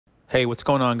Hey, what's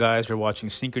going on, guys? You're watching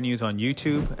Sneaker News on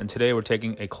YouTube, and today we're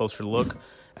taking a closer look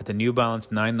at the New Balance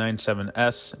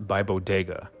 997S by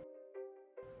Bodega.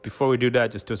 Before we do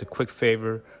that, just do us a quick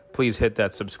favor. Please hit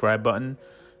that subscribe button, and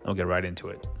we'll get right into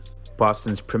it.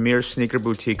 Boston's premier sneaker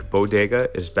boutique Bodega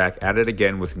is back at it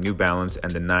again with New Balance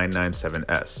and the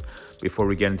 997S. Before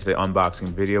we get into the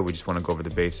unboxing video, we just want to go over the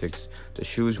basics. The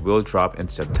shoes will drop in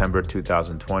September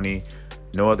 2020.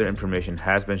 No other information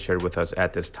has been shared with us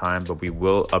at this time, but we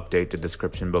will update the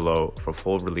description below for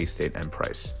full release date and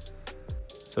price.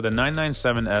 So the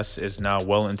 997S is now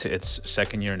well into its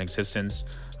second year in existence.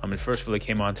 It first really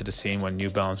came onto the scene when New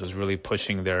Balance was really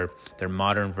pushing their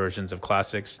modern versions of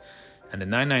classics. And the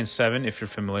 997, if you're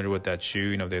familiar with that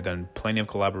shoe, they've done plenty of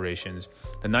collaborations.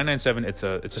 The 997, it's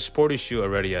a sporty shoe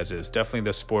already as is. Definitely the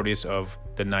sportiest of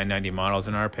the 990 models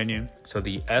in our opinion. So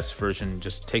the S version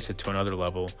just takes it to another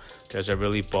level. There's a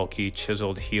really bulky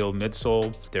chiseled heel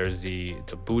midsole. There's the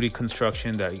booty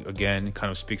construction that again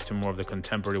kind of speaks to more of the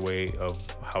contemporary way of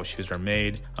how shoes are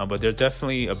made. But they're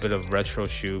definitely a bit of retro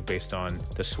shoe based on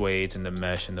the suede and the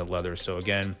mesh and the leather. So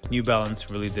again, New Balance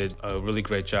really did a really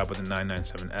great job with the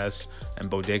 997S.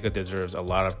 And Bodega deserves a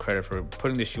lot of credit for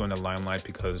putting the shoe in the limelight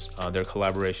because their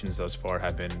collaborations thus far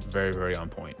have been very, very on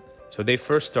point. So they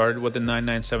first started with the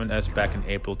 997S back in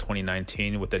April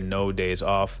 2019 with the No Days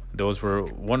Off. Those were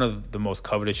one of the most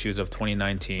coveted shoes of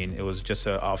 2019. It was just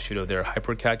an offshoot of their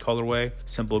Hypercat colorway.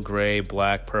 Simple gray,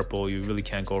 black, purple. You really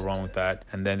can't go wrong with that.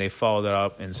 And then they followed it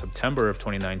up in September of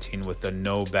 2019 with the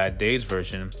No Bad Days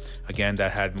version. Again,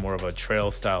 that had more of a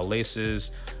trail style laces,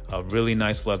 really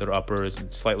nice leather uppers,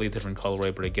 slightly different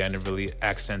colorway, but again, it really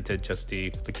accented just the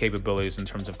capabilities in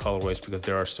terms of colorways because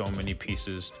there are so many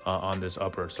pieces on this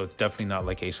upper. So it's definitely not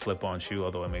like a slip-on shoe,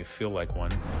 although it may feel like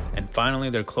one. And finally,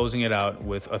 they're closing it out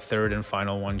with a third and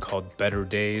final one called Better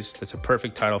Days. It's a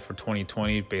perfect title for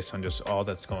 2020 based on just all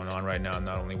that's going on right now,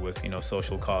 not only with,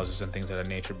 social causes and things of that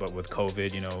nature, but with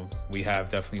COVID, we have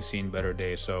definitely seen better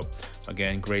days. So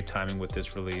again, great timing with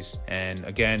this release. And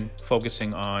again,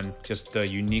 focusing on just the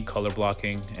unique color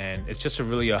blocking, and it's just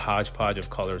really a hodgepodge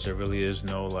of colors. There really is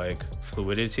no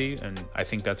fluidity, and I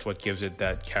think that's what gives it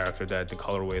that character, that the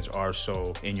colorways are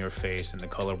so in your face and the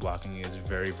color blocking is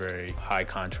very, very high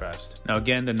contrast. Now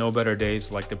again, the No Better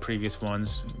Days, like the previous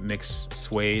ones, mix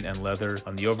suede and leather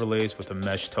on the overlays with a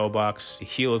mesh toe box. The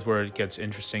heel is where it gets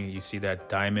interesting. You see that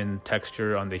diamond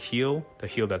texture on the heel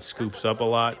that scoops up a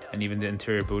lot, and even the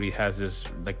interior booty has this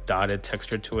dotted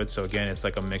texture to it. So again, it's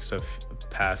like a mix of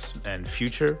past and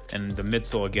future. And the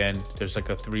midsole, again, there's a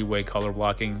three-way color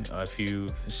blocking. If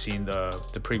you've seen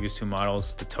the previous two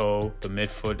models, the toe, the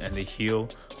midfoot, and the heel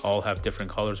all have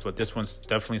different colors, but this one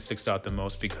definitely sticks out the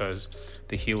most because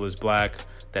the heel is black,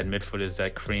 that midfoot is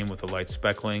that cream with a light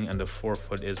speckling, and the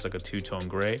forefoot is like a two-tone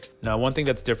gray. Now, one thing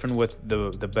that's different with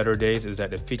the Better Days is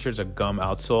that it features a gum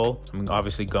outsole. I mean,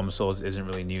 obviously gum soles isn't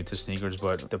really new to sneakers,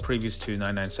 but the previous two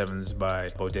 997s by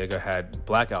Bodega had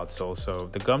black outsole, so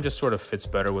the gum just sort of fits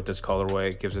better with this colorway.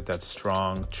 It gives it that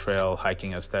strong trail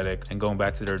hiking aesthetic. And going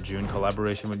back to their June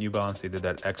collaboration with New Balance, they did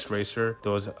that X Racer.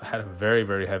 Those had a very,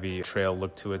 very heavy trail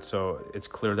look to it, so it's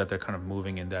clear that they're kind of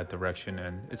moving in that direction,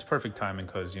 and it's perfect timing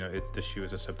because the shoe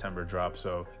is a September drop.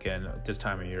 So again, this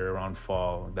time of year around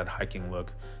fall, that hiking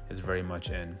look is very much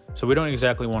in. So we don't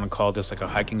exactly want to call this a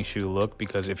hiking shoe look,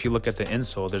 because if you look at the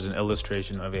insole, there's an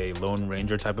illustration of a Lone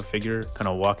Ranger type of figure kind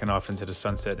of walking off into the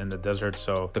sunset in the desert.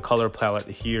 So the color palette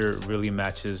here really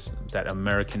matches that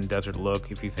American desert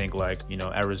look. If you think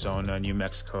Arizona, New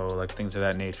Mexico, things of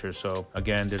that nature. So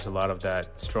again, there's a lot of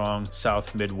that strong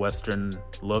South Midwestern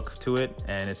look to it,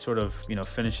 and it sort of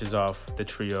finishes off the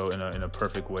trio in a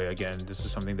perfect way. Again, this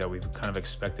is something that we've kind of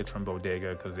expected from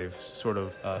Bodega because they've sort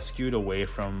of skewed away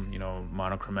from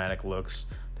monochromatic looks.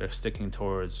 They're sticking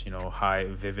towards high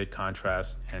vivid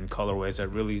contrast and colorways that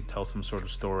really tell some sort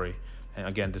of story. And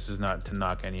again, this is not to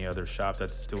knock any other shop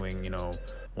that's doing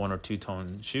one or two tone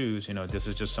shoes. This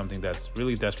is just something that's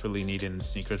really desperately needed in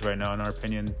sneakers right now, in our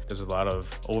opinion. There's a lot of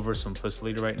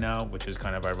oversimplicity right now, which is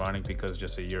kind of ironic because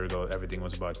just a year ago everything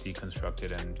was about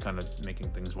deconstructed and kind of making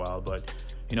things wild. But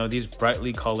these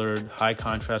brightly colored, high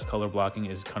contrast color blocking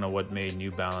is kind of what made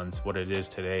New Balance what it is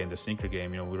today in the sneaker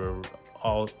game. We were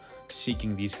all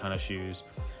seeking these kind of shoes,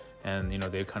 and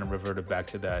they kind of reverted back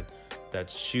to that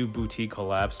shoe boutique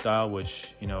collab style,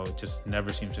 which just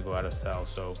never seems to go out of style.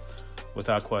 So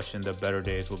without question, the Better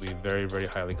Days will be very, very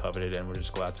highly coveted, and we're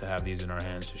just glad to have these in our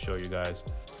hands to show you guys.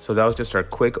 So that was just our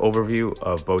quick overview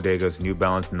of Bodega's New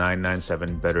Balance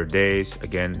 997 Better Days.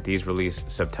 Again, these released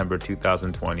September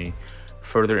 2020.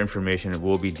 Further information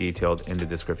will be detailed in the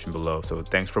description below. So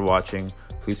thanks for watching.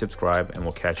 Please subscribe, and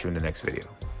we'll catch you in the next video.